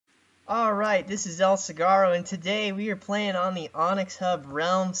Alright, this is Cigaro, and today we are playing on the Onyx Hub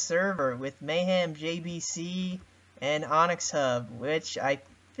Realm server with Mayhem JBC and Onyx Hub, which I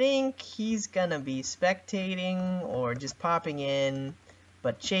think he's gonna be spectating or just popping in,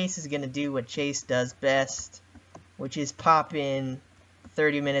 but Chase is gonna do what Chase does best, which is pop in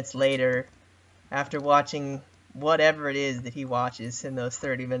 30 minutes later after watching whatever it is that he watches in those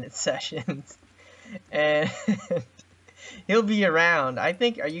 30-minute sessions. And he'll be around. I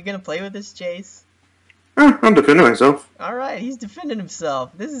think, are you going to play with this, Chase? I'm defending myself. Alright, he's defending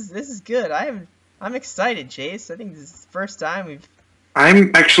himself. This is good. I'm excited, Chase. I think this is the first time we've...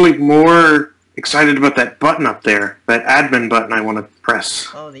 I'm actually more excited about that button up there. That admin button I want to press.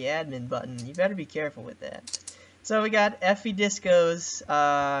 Oh, the admin button. You better be careful with that. So we got FVDisco's,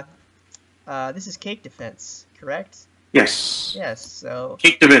 this is Cake Defense, correct? Yes. Yes, so...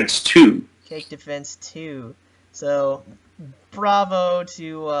 Cake Defense 2. Cake Defense 2. So, bravo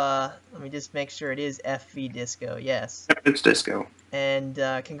to, let me just make sure it is FVDisco, yes. It's Disco. And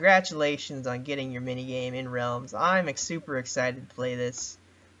congratulations on getting your minigame in Realms. I'm super excited to play this,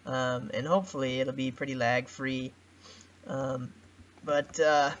 and hopefully it'll be pretty lag-free. Alright,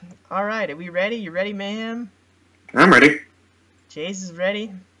 are we ready? You ready, Mayhem? I'm ready. Chase is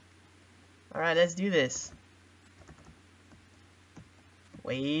ready? Alright, let's do this.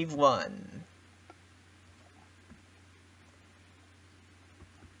 Wave 1.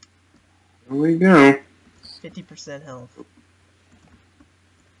 Here we go. 50% health.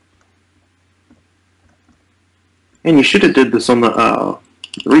 And you should have did this on the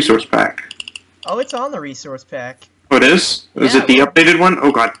resource pack. Oh, it's on the resource pack. Oh, it is? Is Yeah, it the updated one?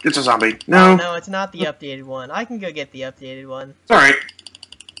 Oh god, it's a zombie. No. Oh, no, it's not the updated one. I can go get the updated one. It's alright.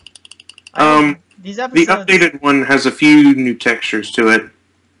 These The episodes... updated one has a few new textures to it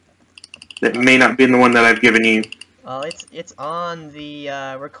that may not be in the one that I've given you. Oh, it's on the,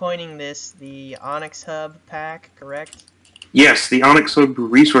 we're coining this the Onyx Hub pack, correct? Yes, the Onyx Hub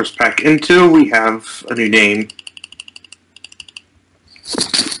resource pack, until we have a new name.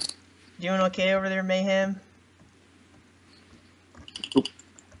 Doing okay over there, Mayhem?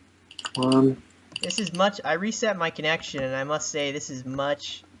 This is much... I reset my connection, and I must say, this is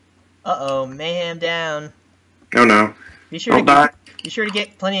much... Uh-oh, Mayhem down. Oh no. Be sure to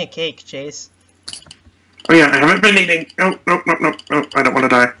get plenty of cake, Chase. Oh yeah, I haven't been eating. No, no, no, no, no. I don't want to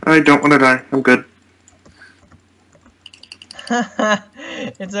die. I don't want to die. I'm good.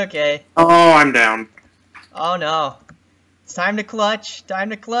 It's okay. Oh, I'm down. Oh no. It's time to clutch.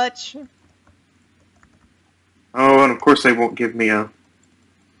 Time to clutch. Oh, and of course they won't give me a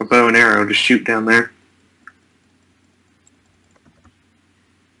bow and arrow to shoot down there.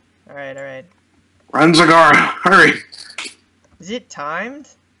 Alright, alright. Run, Cigaro! Hurry! Is it timed?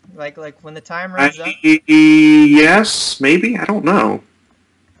 Like when the time runs up? Yes, maybe? I don't know.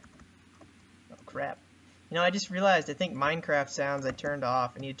 Oh crap. You know, I just realized I think Minecraft sounds I turned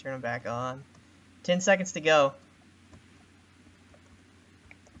off. I need to turn them back on. 10 seconds to go.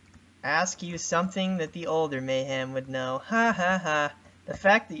 Ask you something that the older Mayhem would know. Ha ha ha. The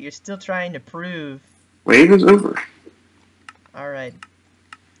fact that you're still trying to prove. Wave is over. Alright.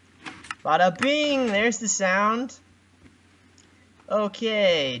 Bada bing! There's the sound.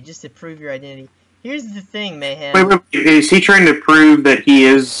 Okay, just to prove your identity. Here's the thing, Mayhem. Wait, is he trying to prove that he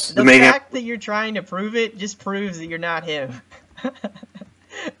is the Mayhem? The fact that you're trying to prove it just proves that you're not him.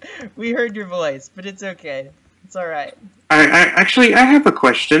 We heard your voice, but it's okay. It's alright. Actually, I have a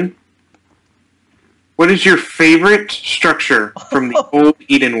question. What is your favorite structure from the old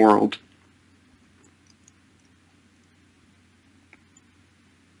Eden world?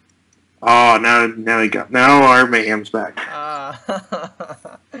 Oh, now our Mayhem's back.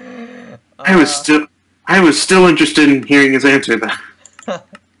 I was still interested in hearing his answer though.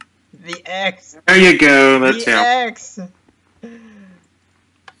 The X. There you go. That's him. The X.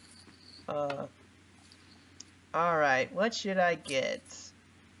 Alright, what should I get?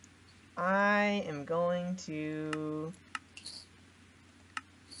 I am going to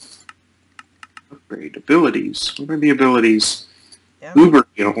upgrade abilities. What are the abilities? Yeah. Uber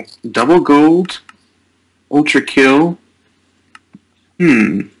heal, double gold, ultra kill.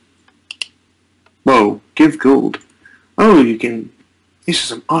 Whoa, give gold. Oh, you can. This is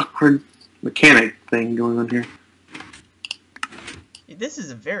an awkward mechanic thing going on here. This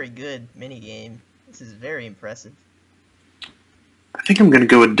is a very good minigame. This is very impressive. I think I'm gonna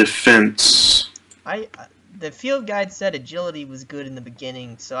go with defense. The field guide said agility was good in the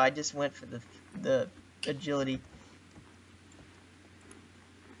beginning, so I just went for the agility.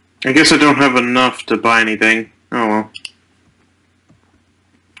 I guess I don't have enough to buy anything. Oh well.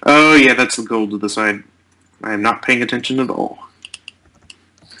 Oh yeah, that's the gold to the side. I am not paying attention at all.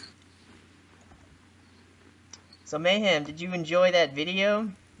 So Mayhem, did you enjoy that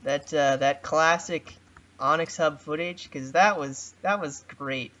video? That classic Onyx Hub footage? Because that was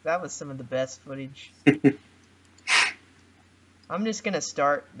great. That was some of the best footage. I'm just gonna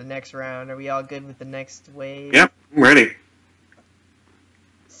start the next round. Are we all good with the next wave? Yep, I'm ready.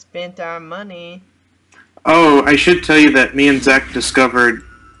 Spent our money. Oh, I should tell you that me and Zach discovered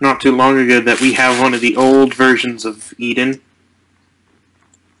not too long ago that we have one of the old versions of Eden.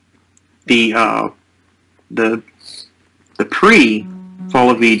 The pre-Fall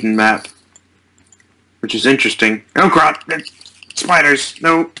of Eden map, which is interesting. Oh god, spiders!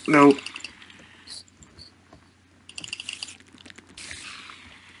 No, no. I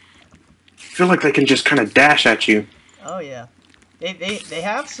feel like they can just kind of dash at you. Oh yeah, they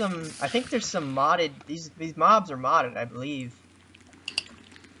have some. I think there's some modded. These mobs are modded, I believe.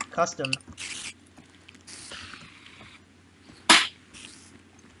 Custom.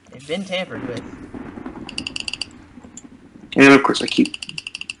 They've been tampered with. And of course I keep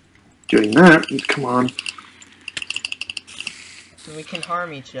doing that. Come on. And we can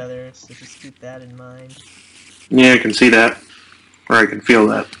harm each other, so just keep that in mind. Yeah, I can see that. Or I can feel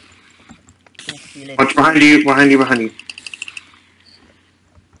that. Feel it. Watch behind you, behind you, behind you.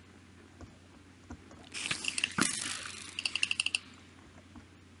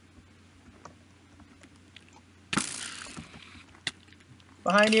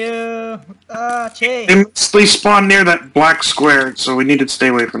 Behind you! Ah, Chase! They mostly spawn near that black square, so we need to stay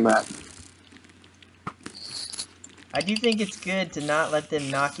away from that. I do think it's good to not let them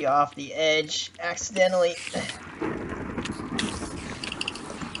knock you off the edge accidentally.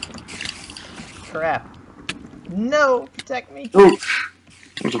 Crap. No! Protect me! Oh,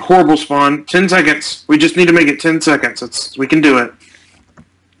 it was a horrible spawn. 10 seconds. We just need to make it 10 seconds. We can do it.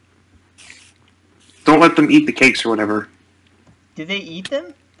 Don't let them eat the cakes or whatever. Do they eat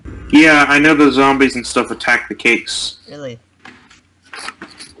them? Yeah, I know the zombies and stuff attack the cakes. Really?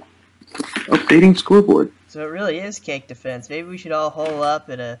 Updating scoreboard. So it really is cake defense. Maybe we should all hole up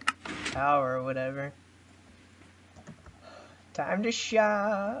at a tower or whatever. Time to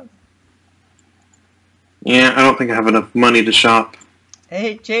shop. Yeah, I don't think I have enough money to shop.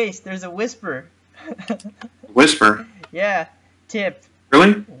 Hey, Chase, there's a whisper. Whisper? Yeah, tip.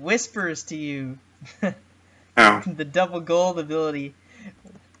 Really? Whispers to you. Oh. The double gold ability.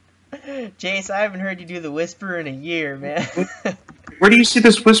 Chase, I haven't heard you do the whisper in a year, man. Where do you see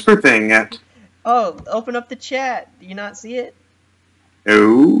this whisper thing at? Oh, open up the chat. Do you not see it?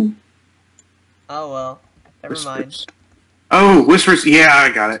 No. Oh well, never mind. Whispers. Oh, whispers. Yeah, I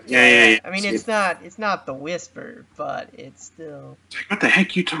got it. Yeah. I mean, it's not the whisper, but it's still. What the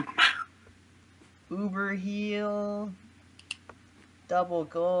heck you talking about? Uber heal. Double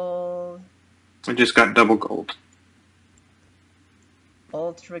gold. I just got double gold.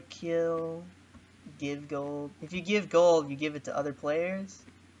 Ultra kill. Give gold. If you give gold, you give it to other players.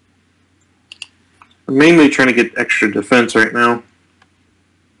 I'm mainly trying to get extra defense right now.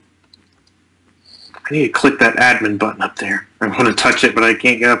 I need to click that admin button up there. I want to touch it, but I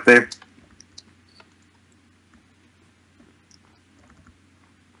can't get up there.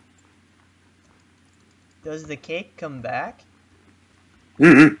 Does the cake come back?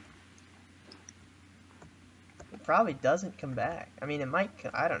 Mm-hmm. It probably doesn't come back. I mean, it might.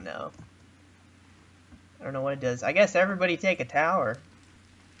 I don't know. I don't know what it does. I guess everybody take a tower.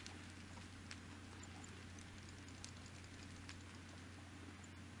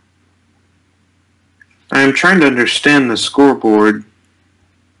 I'm trying to understand the scoreboard.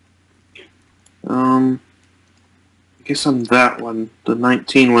 I guess I'm that one, the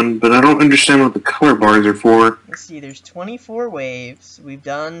 19 one, but I don't understand what the color bars are for. Let's see, there's 24 waves. We've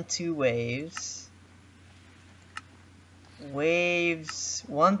done 2 waves. Waves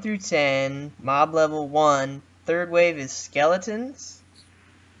 1 through 10, mob level 1. Third wave is skeletons.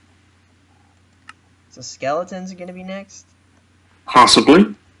 So skeletons are going to be next.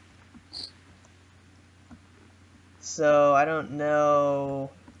 Possibly. So I don't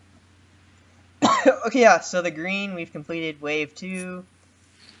know. Okay, yeah, so the green, we've completed wave 2.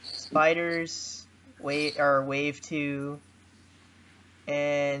 Spiders, wave 2.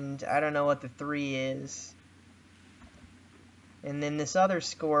 And I don't know what the 3 is. And then this other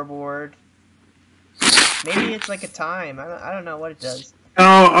scoreboard, maybe it's like a time. I don't know what it does.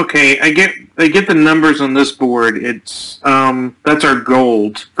 Oh, okay. I get the numbers on this board. It's that's our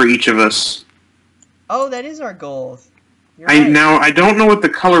gold for each of us. Oh, that is our gold. You're right. Now I don't know what the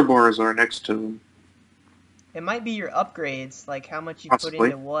color bars are next to them. It might be your upgrades, like how much you Possibly. put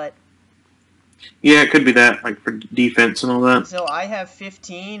into what. Yeah, it could be that, like for defense and all that. So I have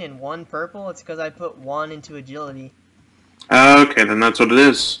 15 and 1 purple. It's because I put 1 into agility. Okay, then that's what it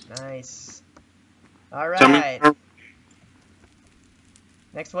is. Nice. Tell Alright. me,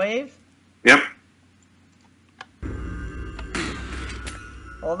 Next wave? Yep.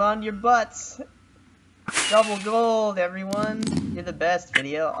 Hold on to your butts. Double gold, everyone. You're the best,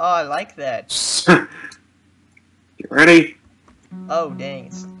 video. Oh, I like that. Get ready. Oh,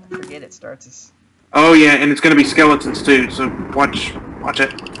 dang. I forget it starts as... Oh yeah, and it's gonna be skeletons too, so watch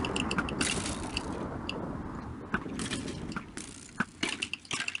it.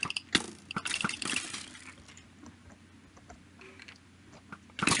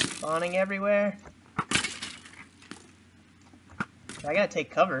 Spawning everywhere. I gotta take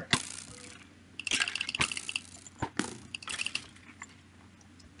cover.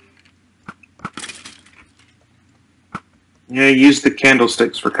 Yeah, use the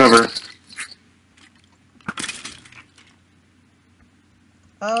candlesticks for cover.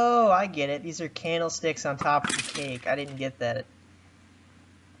 Oh, I get it. These are candlesticks on top of the cake. I didn't get that.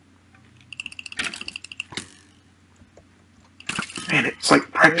 Man, it's like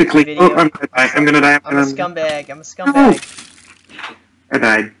practically... Oh, I'm gonna die. I'm gonna die. I'm a scumbag. I'm a scumbag. I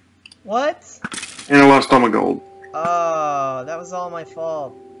died. What? And I lost all my gold. Oh, that was all my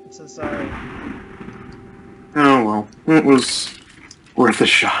fault. I'm so sorry. Oh well, it was worth a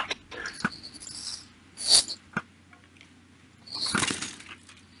shot.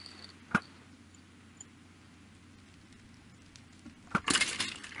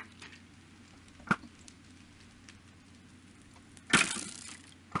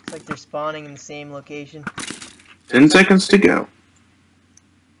 Looks like they're spawning in the same location. 10 seconds to go.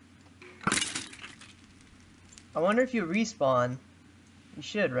 I wonder if you respawn. You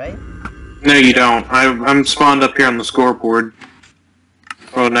should, right? No, you don't. I'm spawned up here on the scoreboard.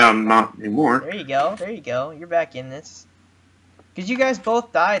 Oh, no, I'm not anymore. There you go. There you go. You're back in this. Because you guys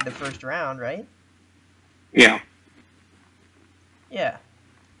both died the first round, right? Yeah. Yeah.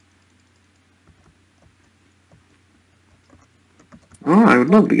 Oh, I would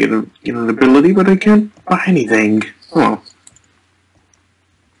love to get an ability, but I can't buy anything. Oh.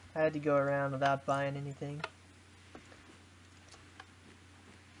 I had to go around without buying anything.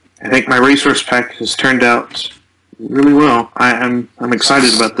 I think my resource pack has turned out really well. I'm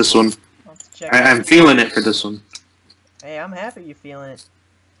excited about this one. I'll have to check I'm feeling it for this one. Hey, I'm happy you're feeling it.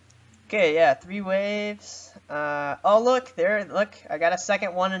 Okay, yeah, 3 waves. Oh, look, look, I got a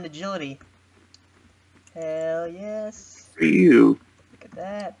second one in agility. Hell yes. For you. Look at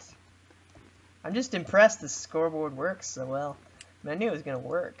that. I'm just impressed the scoreboard works so well. I mean, I knew it was going to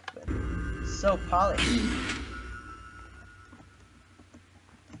work, but it's so polished.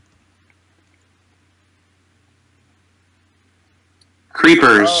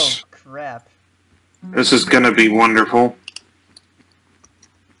 Creepers. Oh, crap. This is gonna be wonderful.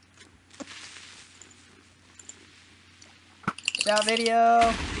 Ciao,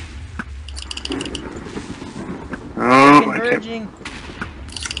 video. Oh, I can't. Converging.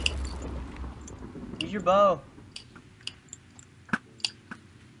 Use your bow.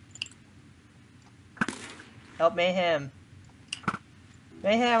 Help Mayhem.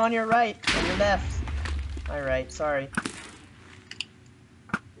 Mayhem on your right, on your left. My right, sorry.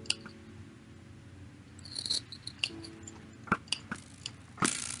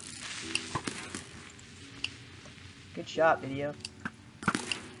 Good shot, video.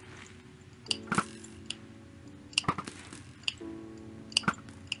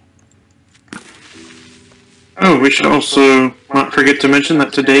 Oh, we should also not forget to mention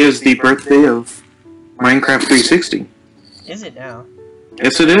that today is the birthday of Minecraft 360. Is it now?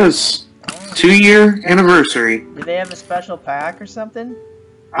 Yes, it is. Oh. 2-year anniversary. Do they have a special pack or something?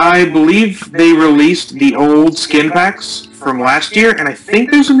 I believe they released the old skin packs from last year, and I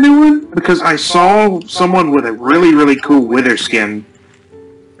think there's a new one, because I saw someone with a really, really cool wither skin.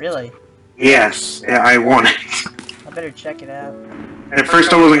 Really? Yes, I want it. I better check it out. And at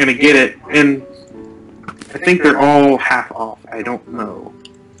first I wasn't going to get it, and I think they're all half off. I don't know.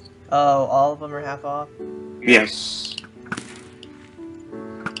 Oh, all of them are half off? Yes.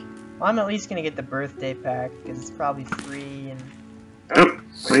 Well, I'm at least gonna get the birthday pack, because it's probably free and... Oh,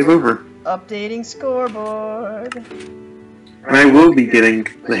 save over. Updating scoreboard! And I will be getting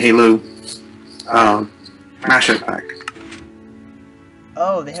the Halo mashup pack.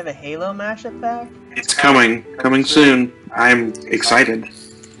 Oh, they have a Halo mashup pack? It's coming soon. I'm excited.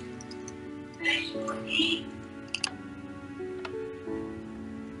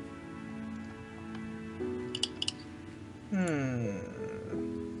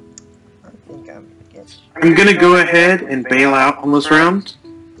 I'm gonna go ahead and bail out on this round.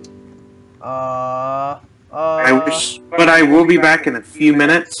 I wish, but I will be back in a few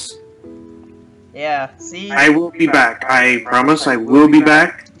minutes. Yeah, see? I will be back. I promise I will be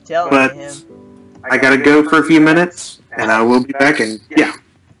back. But I gotta go for a few minutes, and I will be back, and yeah.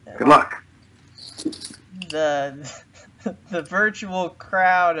 Good luck. The the virtual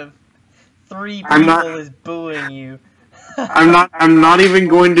crowd of 3 I'm not- people is booing you. I'm not even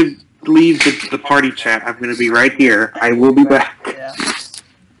going to leave the party chat. I'm going to be right here. I will be back. Yeah.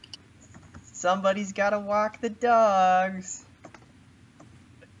 Somebody's gotta walk the dogs.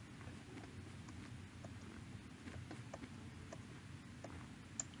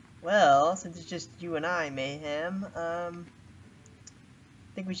 Well, since it's just you and I, Mayhem, I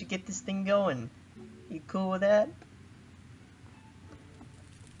think we should get this thing going. You cool with that?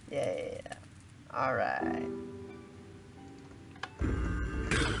 Yeah. Alright.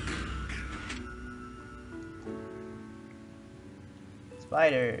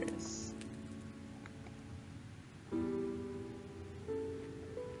 Spiders.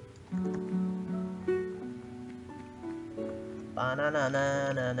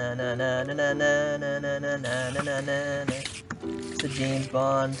 It's a James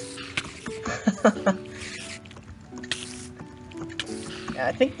Bond. Yeah,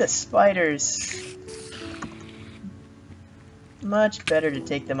 I think the spiders, much better to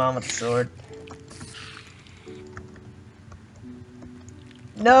take them on with the sword.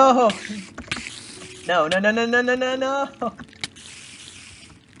 No! No, no, no, no, no, no, no, no!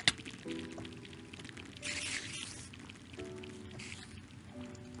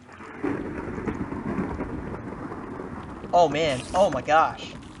 Oh man, oh my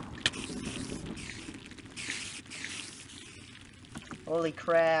gosh. Holy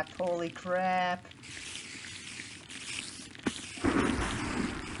crap, holy crap.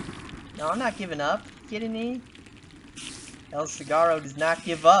 No, I'm not giving up. You kidding me? El Cigaro does not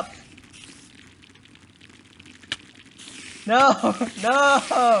give up. No!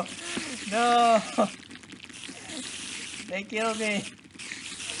 No! No! They killed me.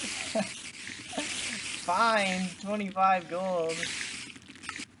 Fine, 25 gold.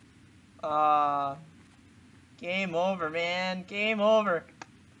 Game over, man. Game over.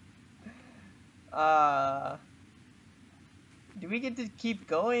 Do we get to keep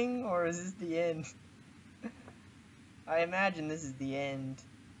going, or is this the end? I imagine this is the end.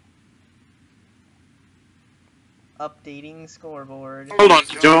 Updating scoreboard. Hold on,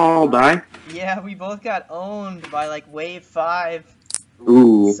 did y'all die? Yeah, we both got owned by like wave 5.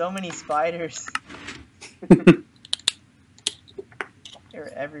 Ooh. So many spiders.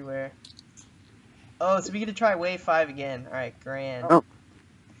 They're everywhere. Oh, so we get to try wave 5 again. Alright, grand. Oh.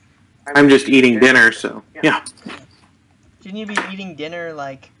 I'm just eating dinner, so yeah. Shouldn't you be eating dinner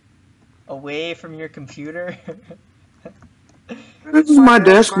like away from your computer? This is my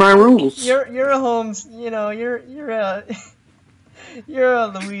desk, my rules. You're a Holmes, you know, you're a you're a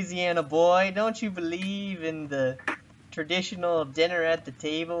Louisiana boy. Don't you believe in the traditional dinner at the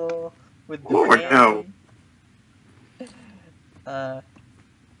table with the Lord, family?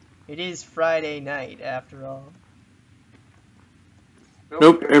 It is Friday night after all.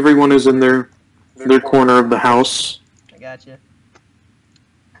 Nope, everyone is in their corner of the house. I gotcha.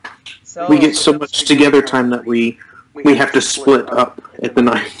 So We get so much together time that we have to split up at the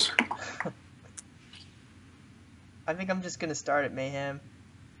night. I think I'm just gonna start at Mayhem.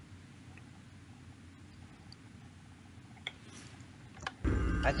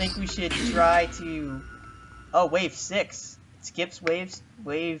 I think we should try to... Oh, wave 6. It skips wave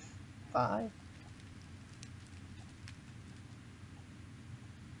 5.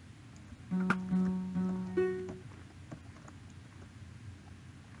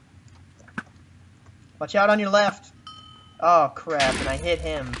 Watch out on your left. Oh crap, and I hit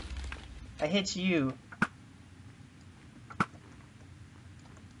him. I hit you.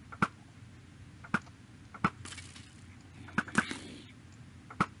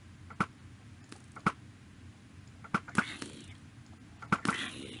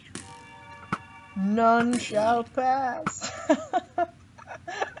 None shall pass.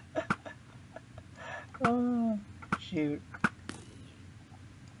 Oh, shoot.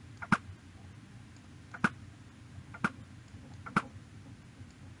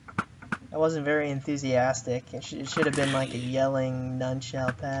 I wasn't very enthusiastic. It should have been like a yelling, none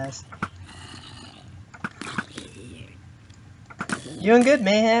shall pass. Doing good,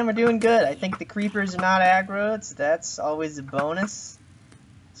 Mayhem. We're doing good. I think the creepers are not aggro. That's always a bonus.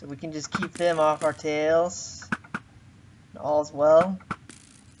 So we can just keep them off our tails. All's well.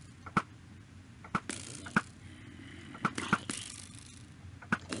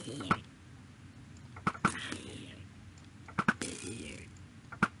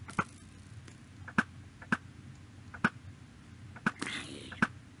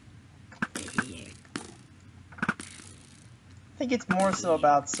 I think it's more so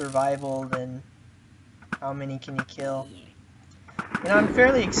about survival than how many can you kill. I'm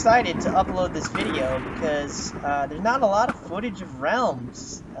fairly excited to upload this video because there's not a lot of footage of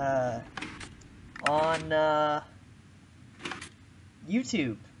Realms on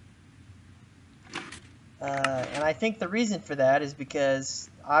YouTube. And I think the reason for that is because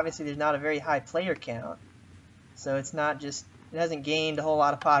obviously there's not a very high player count. So it's not just, it hasn't gained a whole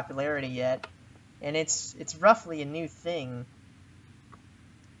lot of popularity yet. And it's roughly a new thing.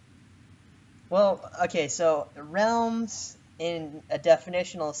 Well, okay, so Realms in a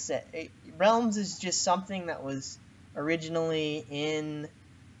definitional set, Realms is just something that was originally in,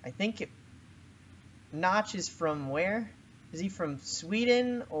 I think Notch is from where? Is he from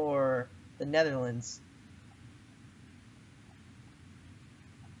Sweden or the Netherlands?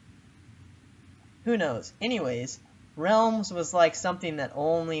 Who knows? Anyways, Realms was like something that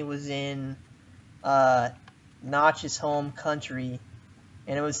only was in Notch's home country,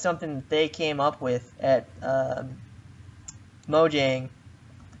 and it was something that they came up with at Mojang.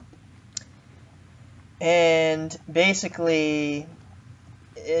 And basically,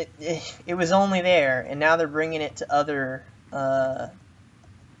 it was only there, and now they're bringing it to other. They're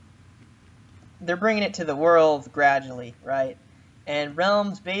bringing it to the world gradually, right? And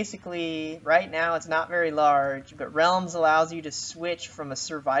Realms basically, right now it's not very large, but Realms allows you to switch from a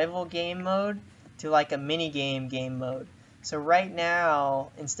survival game mode to like a mini-game game mode. So right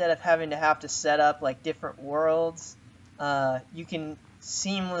now, instead of having to set up like different worlds, you can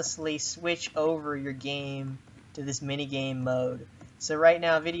seamlessly switch over your game to this mini-game mode. So right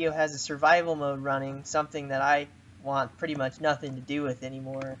now Video has a survival mode running, something that I want pretty much nothing to do with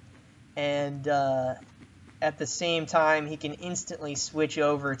anymore. And at the same time, he can instantly switch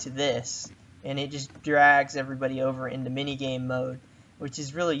over to this, and it just drags everybody over into minigame mode, which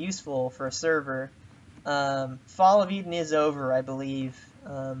is really useful for a server. Fall of Eden is over, I believe.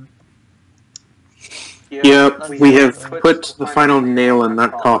 Yep, we have put the final nail in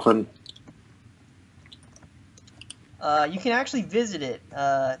that coffin. You can actually visit it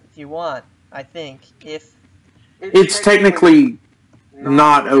if you want, I think. It's technically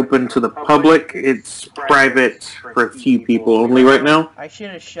not open to the public. It's private for a few people only right now. I should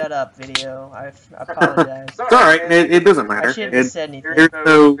have shut up, Video. I apologize. It's alright, it doesn't matter. I shouldn't have said anything.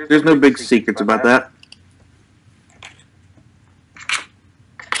 There's no big secrets about that.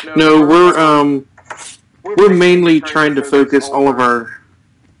 No, we're mainly trying to focus all of our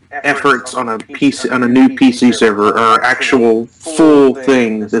efforts on a new PC server, our actual full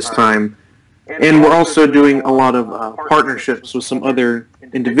thing this time. And we're also doing a lot of partnerships with some other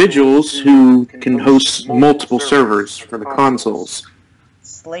individuals who can host multiple servers for the consoles.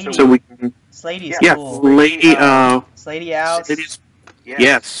 Slady. So we can, Slady's yeah, cool. Slady out.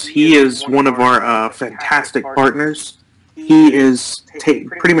 Yes, he is one of our fantastic partners. He is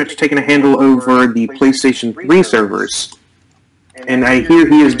pretty much taking a handle over the PlayStation 3 servers. And I hear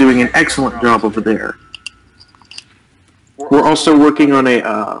he is doing an excellent job over there. We're also working on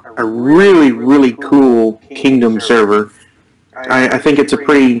a really, really cool Kingdom server. I think it's a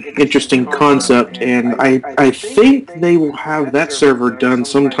pretty interesting concept, and I think they will have that server done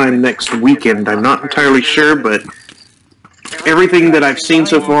sometime next weekend. I'm not entirely sure, but everything that I've seen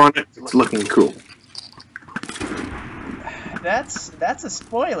so far on it, it's looking cool. That's a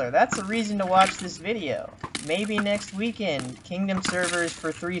spoiler. That's a reason to watch this video. Maybe next weekend, Kingdom servers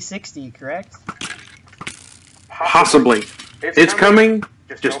for 360, correct? Possibly. It's coming,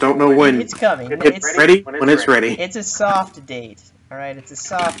 just don't know when. It's coming. It's ready when it's ready. It's a soft date. Alright, it's a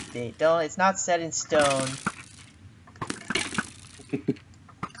soft date. It's not set in stone.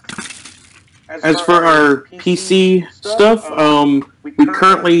 As for our PC stuff, we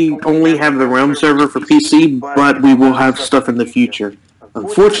currently only have the Realm server for PC, but we will have stuff in the future.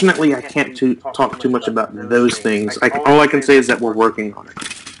 Unfortunately, I can't talk too much about those things. All I can say is that we're working on it.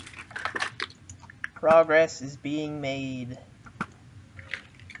 Progress is being made.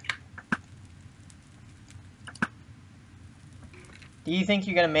 Do you think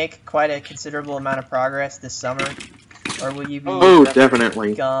you're going to make quite a considerable amount of progress this summer? Or will you be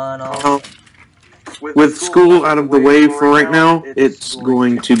definitely gone all with school out of the way for right now, it's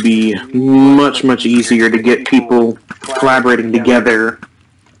going to be much, much easier to get people collaborating together.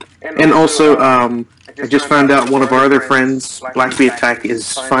 And also, I just found out one of our other friends, Black Bee Attack,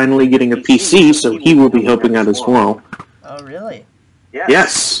 is finally getting a PC, so he will be helping out as well. Oh, really?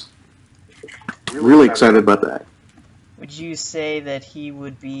 Yes. Really excited about that. Would you say that he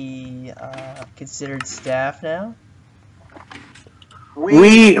would be considered staff now?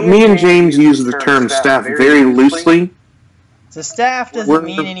 Me and James use the term staff very loosely. So staff doesn't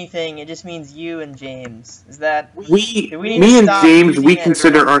mean anything, it just means you and James. Is that... Me and James, we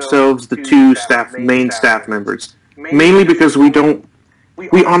consider ourselves the two main staff members. Mainly because we don't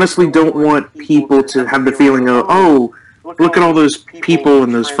we honestly don't want people to have the feeling of, oh, look at all those people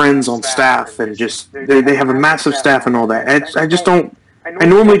and those friends on staff, and just they have a massive staff and all that. I just don't. I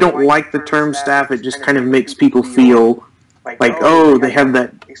normally don't like the term staff. It just kind of makes people feel like, oh, they have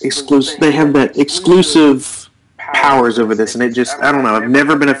that exclusive powers over this, and it just, I don't know. I've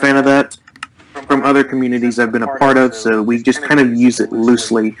never been a fan of that from other communities I've been a part of, so we just kind of use it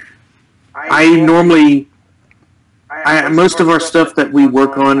loosely. Most of our stuff that we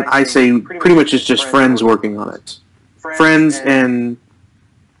work on, I say pretty much it's just friends working on it. Friends and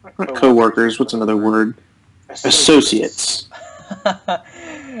not co-workers. What's another word? Associates.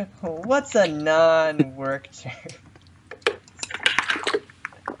 What's a non-work term?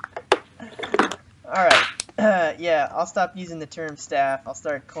 Alright. Yeah, I'll stop using the term staff. I'll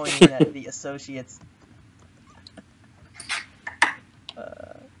start coining that the associates.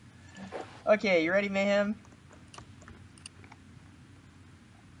 Okay, you ready, Mayhem?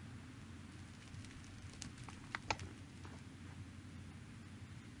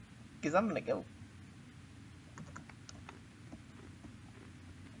 Because I'm gonna go.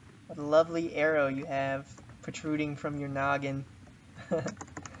 What a lovely arrow you have protruding from your noggin.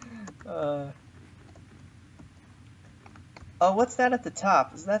 Oh, what's that at the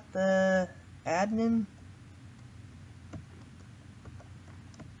top? Is that the admin?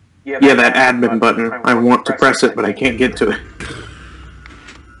 Yeah, that admin button. I want to press it, but I can't get to it.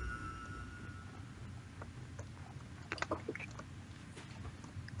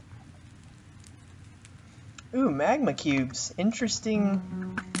 Ooh, magma cubes.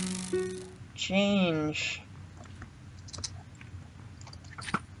 Interesting change.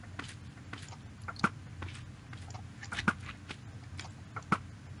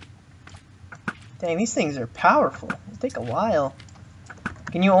 Dang, these things are powerful. It'll take a while.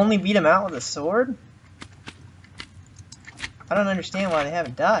 Can you only beat them out with a sword? I don't understand why they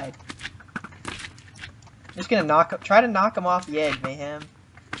haven't died. I'm just gonna try to knock them off the edge, Mayhem.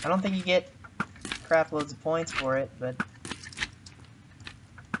 I don't think you get crap loads of points for it, but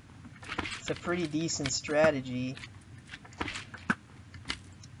it's a pretty decent strategy.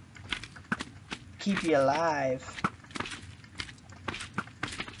 Keep you alive.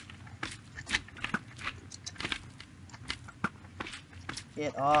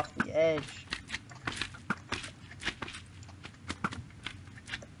 Get off the edge.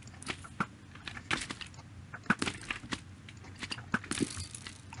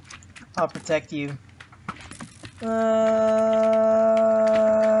 I'll protect you. Yeah.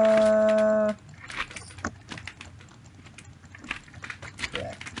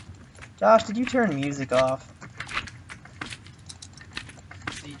 Josh, did you turn music off?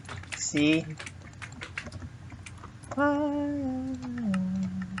 See?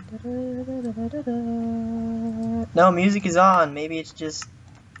 No, music is on. Maybe it's just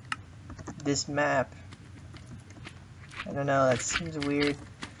this map. I don't know, that seems weird.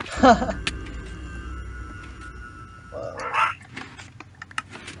 Whoa.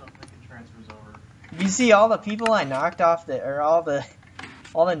 You see all the people I knocked off or all the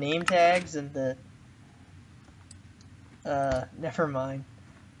name tags and the never mind.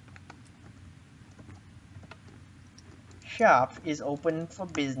 Shop is open for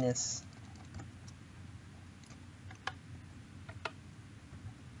business.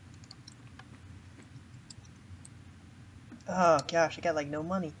 Oh gosh, I got like no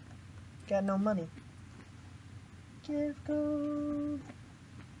money. Got no money. Gift gold.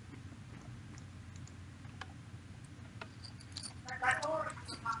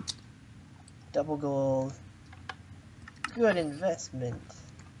 Double gold. Good investment.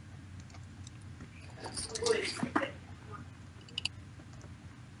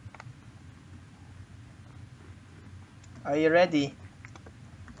 Are you ready?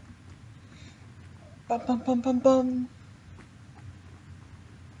 Bum bum bum bum bum.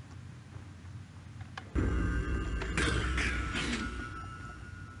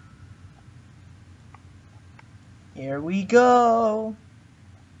 Here we go.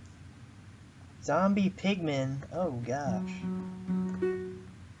 Zombie pigmen. Oh gosh.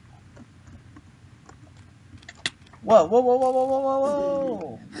 Whoa, whoa, whoa, whoa, whoa, whoa, whoa,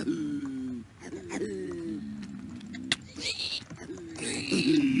 whoa.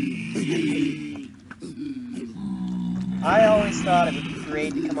 I always thought it would be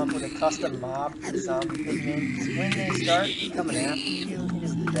great to come up with a custom mob for the zombie pigmen, because when they start coming after you, it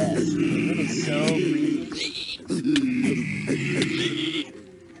is the best. It is so creepy.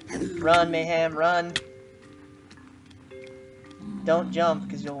 Run, Mayhem, run! Don't jump,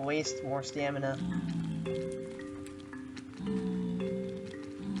 because you'll waste more stamina.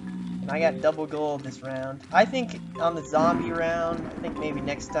 And I got double gold this round. I think on the zombie round, I think maybe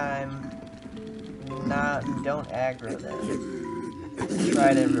next time, don't aggro them.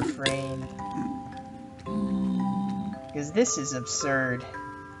 Try to refrain. Because this is absurd.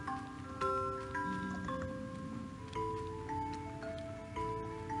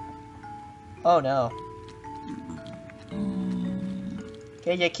 Oh no.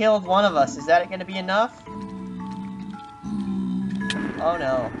 Okay, you killed one of us. Is that gonna be enough? Oh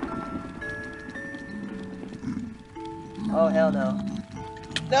no. Oh hell no.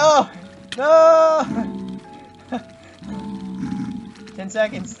 No! No! 10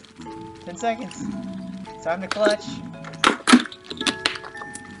 seconds. 10 seconds. Time to clutch.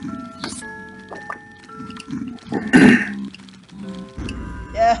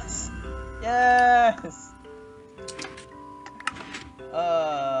 Yes! Yes!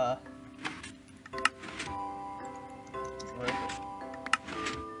 It's worth it.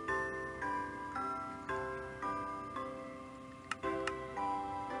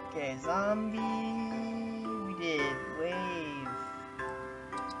 Okay, zombie. We did wave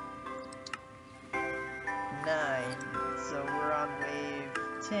 9. So we're on wave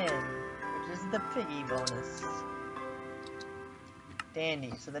 10, which is the piggy bonus.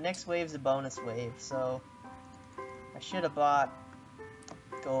 Dandy. So the next wave's a bonus wave, so I should have bought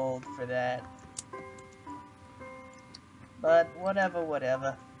gold for that. But whatever,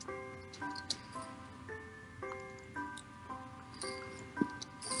 whatever.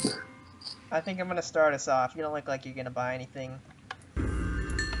 I think I'm gonna start us off. You don't look like you're gonna buy anything.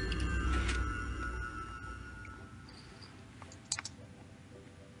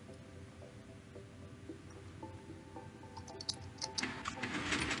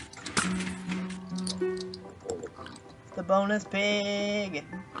 The bonus pig!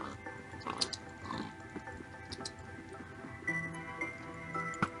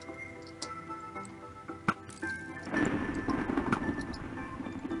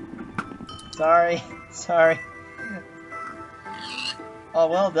 Sorry, sorry. Oh,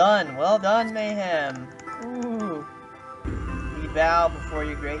 well done, Mayhem. Ooh. We bow before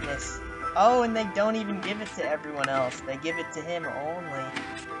your greatness. Oh, and they don't even give it to everyone else. They give it to him only.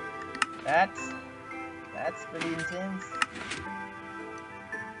 That's pretty intense.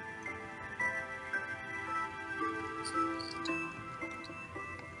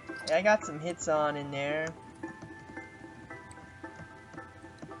 Yeah, I got some hits on in there.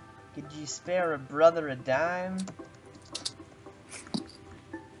 Could you spare a brother a dime?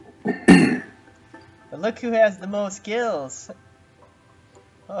 But look who has the most kills!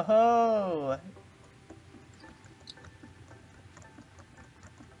 Ho ho!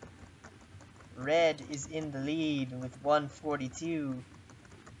 Red is in the lead with 142,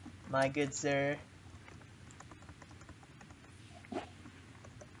 my good sir.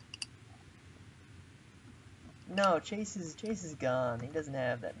 No, Chase is gone. He doesn't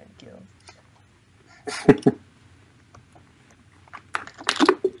have that many kills.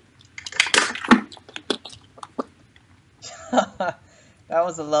 That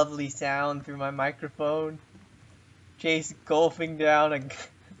was a lovely sound through my microphone. Chase gulping down a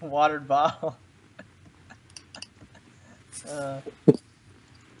watered bottle.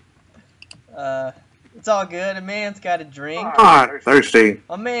 It's all good. A man's got a drink. Ah, thirsty.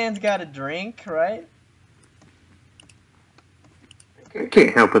 A man's got a drink, right? I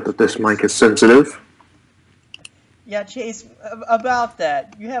can't help it that this mic is sensitive. Yeah, Chase, about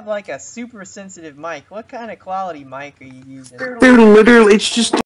that. You have like a super sensitive mic. What kind of quality mic are you using? Dude, literally, it's just